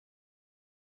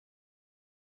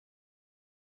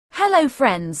Hello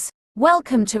friends,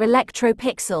 welcome to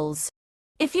Electropixels.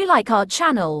 If you like our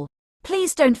channel,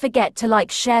 please don't forget to like,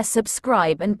 share,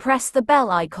 subscribe and press the bell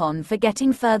icon for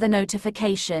getting further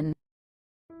notification.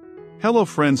 Hello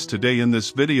friends, today in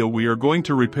this video we are going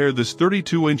to repair this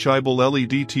 32-inch Ibell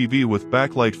LED TV with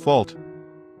backlight fault.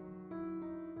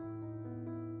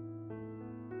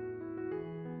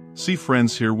 See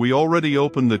friends, here we already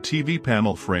opened the TV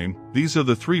panel frame. These are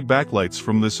the 3 backlights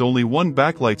from this. Only one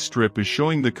backlight strip is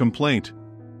showing the complaint.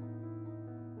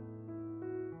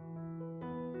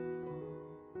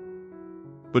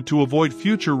 But to avoid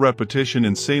future repetition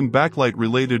and same backlight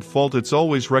related fault, it's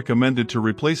always recommended to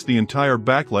replace the entire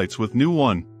backlights with new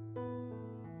one.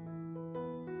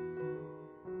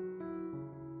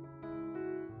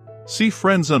 See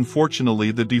friends,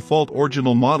 unfortunately the default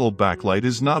Orginal model backlight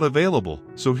is not available,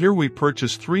 so here we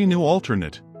purchased 3 new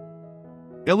alternate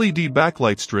LED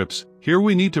backlight strips. Here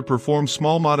we need to perform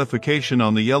small modification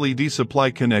on the LED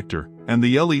supply connector and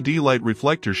the LED light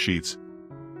reflector sheets.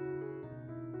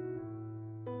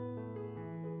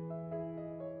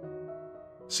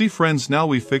 See friends, now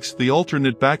we fixed the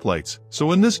alternate backlights,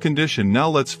 so in this condition now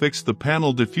let's fix the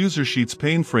panel diffuser sheets,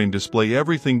 pane frame display,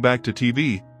 everything back to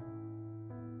TV.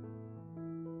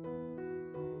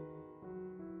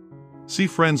 See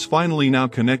friends, finally now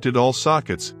connected all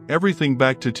sockets, everything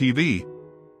back to TV.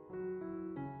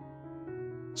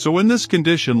 So in this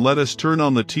condition let us turn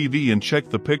on the TV and check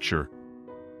the picture.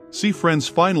 See friends,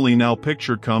 finally now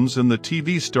picture comes and the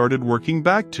TV started working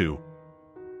back to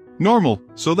normal.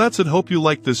 So that's it. Hope you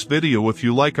like this video. If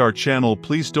you like our channel,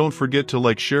 please don't forget to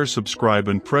like, share, subscribe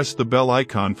and press the bell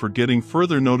icon for getting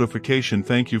further notification.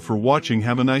 Thank you for watching.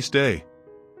 Have a nice day.